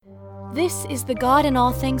This is the God in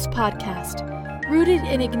All Things podcast, rooted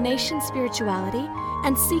in Ignatian spirituality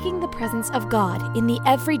and seeking the presence of God in the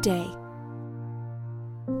everyday.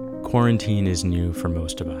 Quarantine is new for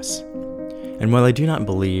most of us. And while I do not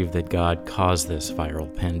believe that God caused this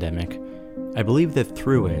viral pandemic, I believe that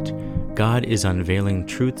through it, God is unveiling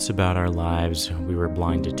truths about our lives we were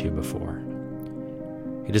blinded to before.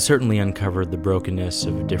 It has certainly uncovered the brokenness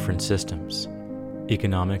of different systems: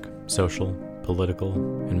 economic, social, political,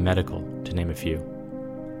 and medical, to name a few.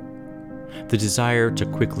 The desire to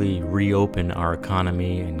quickly reopen our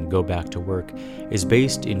economy and go back to work is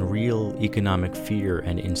based in real economic fear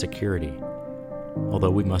and insecurity,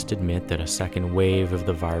 although we must admit that a second wave of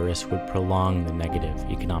the virus would prolong the negative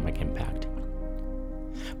economic impact.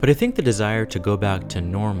 But I think the desire to go back to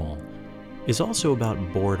normal is also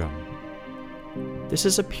about boredom. This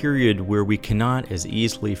is a period where we cannot as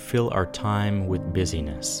easily fill our time with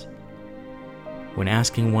busyness. When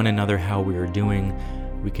asking one another how we are doing,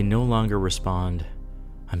 we can no longer respond,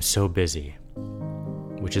 "I'm so busy,"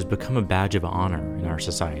 which has become a badge of honor in our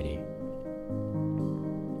society.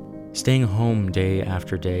 Staying home day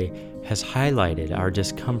after day has highlighted our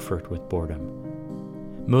discomfort with boredom.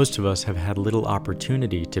 Most of us have had little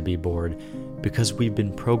opportunity to be bored because we've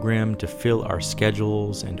been programmed to fill our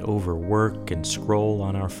schedules and overwork and scroll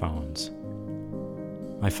on our phones.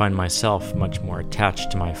 I find myself much more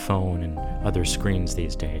attached to my phone and other screens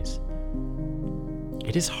these days.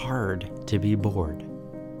 It is hard to be bored.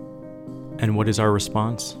 And what is our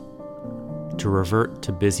response? To revert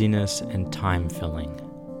to busyness and time filling.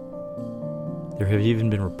 There have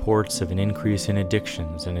even been reports of an increase in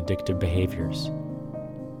addictions and addictive behaviors.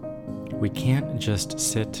 We can't just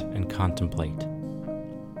sit and contemplate.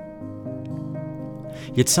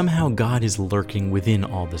 Yet somehow God is lurking within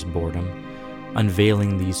all this boredom,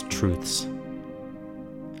 unveiling these truths.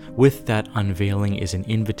 With that unveiling is an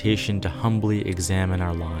invitation to humbly examine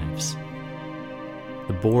our lives.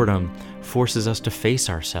 The boredom forces us to face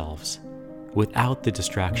ourselves without the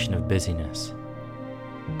distraction of busyness.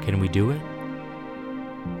 Can we do it?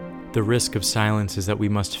 The risk of silence is that we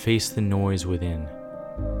must face the noise within,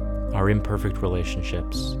 our imperfect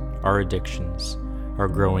relationships, our addictions, our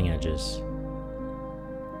growing edges.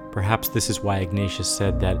 Perhaps this is why Ignatius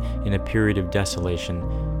said that in a period of desolation,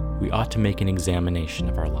 we ought to make an examination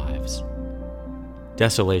of our lives.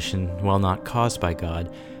 Desolation, while not caused by God,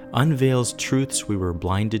 unveils truths we were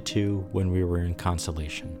blinded to when we were in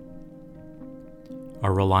consolation.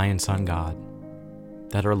 Our reliance on God,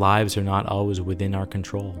 that our lives are not always within our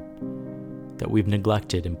control, that we've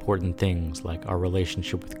neglected important things like our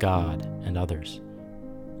relationship with God and others.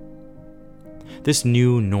 This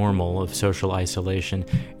new normal of social isolation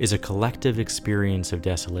is a collective experience of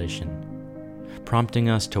desolation, prompting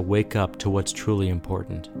us to wake up to what's truly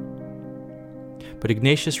important. But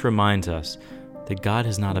Ignatius reminds us that God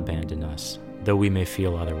has not abandoned us, though we may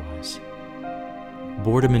feel otherwise.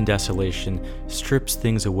 Boredom and desolation strips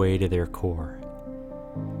things away to their core.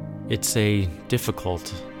 It's a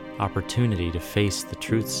difficult opportunity to face the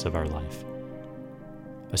truths of our life.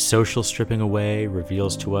 A social stripping away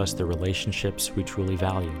reveals to us the relationships we truly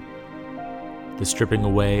value. The stripping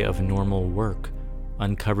away of normal work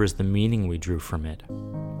uncovers the meaning we drew from it,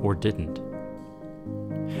 or didn't.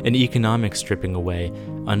 An economic stripping away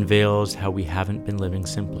unveils how we haven't been living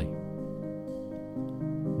simply.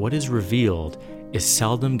 What is revealed is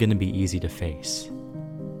seldom going to be easy to face.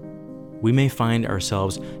 We may find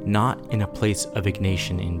ourselves not in a place of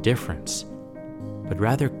Ignatian indifference, but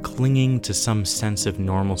rather clinging to some sense of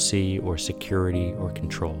normalcy or security or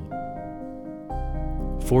control.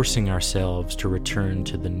 Forcing ourselves to return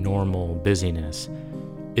to the normal busyness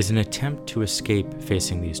is an attempt to escape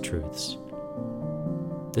facing these truths.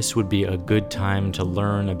 This would be a good time to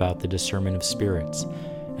learn about the discernment of spirits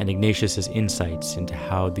and Ignatius's insights into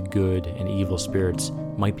how the good and evil spirits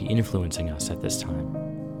might be influencing us at this time.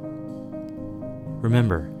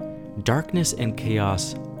 Remember, darkness and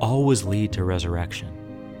chaos always lead to resurrection.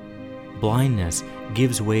 Blindness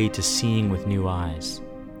gives way to seeing with new eyes.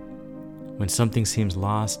 When something seems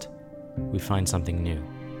lost, we find something new.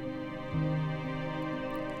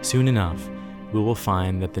 Soon enough, we will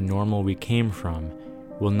find that the normal we came from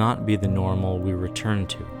will not be the normal we return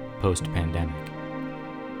to post-pandemic.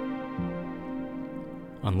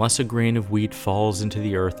 Unless a grain of wheat falls into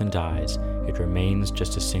the earth and dies, it remains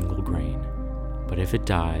just a single grain. But if it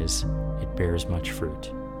dies, it bears much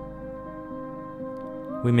fruit.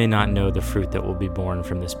 We may not know the fruit that will be born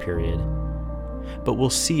from this period, but we'll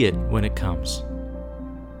see it when it comes.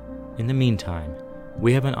 In the meantime,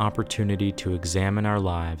 we have an opportunity to examine our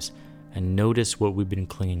lives and notice what we've been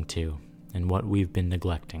clinging to and what we've been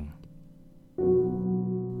neglecting.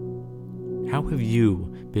 How have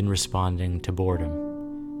you been responding to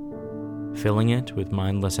boredom? Filling it with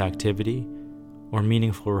mindless activity or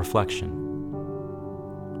meaningful reflection?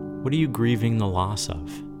 What are you grieving the loss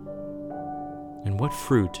of? And what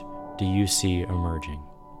fruit do you see emerging?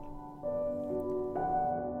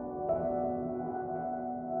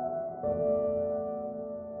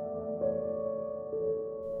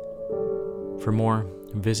 For more,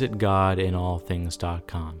 visit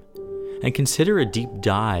godinallthings.com and consider a deep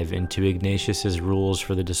dive into Ignatius's rules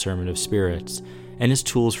for the discernment of spirits and his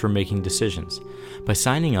tools for making decisions by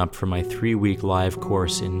signing up for my 3-week live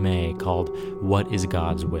course in May called What is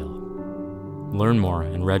God's Will? Learn more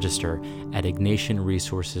and register at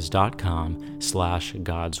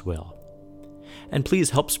ignatianresources.com/GodsWill. And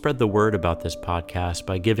please help spread the word about this podcast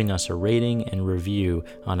by giving us a rating and review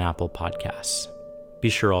on Apple Podcasts. Be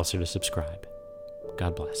sure also to subscribe.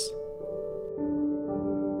 God bless.